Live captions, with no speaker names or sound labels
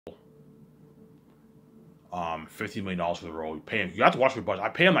$50 million for the role. You pay him. You have to watch the budget. I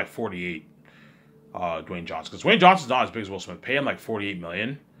pay him like 48. Dwayne Johnson, because Dwayne Johnson's not as big as Will Smith. Pay him like 48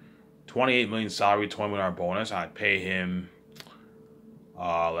 million, 28 million salary, $20 million bonus. I'd pay him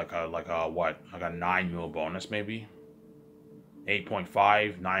like a 9 mil bonus maybe.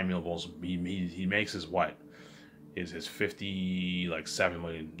 8.5, 9 mil bonus. He makes his what? His 50 like $7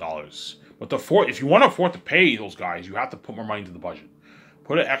 million. But if you want to afford to pay those guys, you have to put more money into the budget.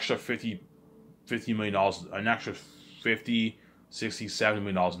 Put an extra $50 million, an extra 50, 60, $70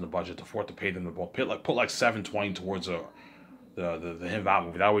 million in the budget to afford to pay them the ball. Put like 720 towards the him out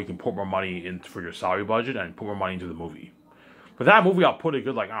movie. That way you can put more money in for your salary budget and put more money into the movie. For that movie, I'll put a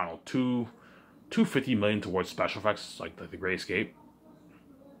good like I don't know $250 million towards special effects like the Great Escape.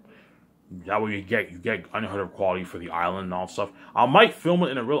 That way you get unheard of quality for the island and all stuff. I might film it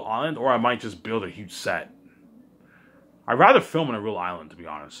in a real island, or I might just build a huge set. I'd rather film in a real island, to be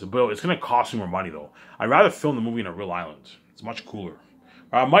honest. But it's going to cost me more money, though. I'd rather film the movie in a real island. It's much cooler.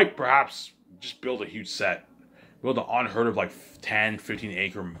 Or I might perhaps just build a huge set. Build an unheard of, like, 10,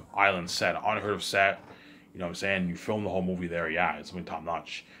 15-acre island set. Unheard of set. You know what I'm saying? You film the whole movie there. Yeah, it's going to be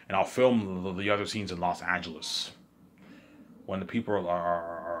top-notch. And I'll film the other scenes in Los Angeles. When the people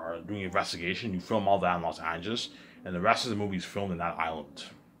are doing investigation, you film all that in Los Angeles. And the rest of the movie is filmed in that island.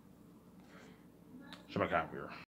 Show my camera here.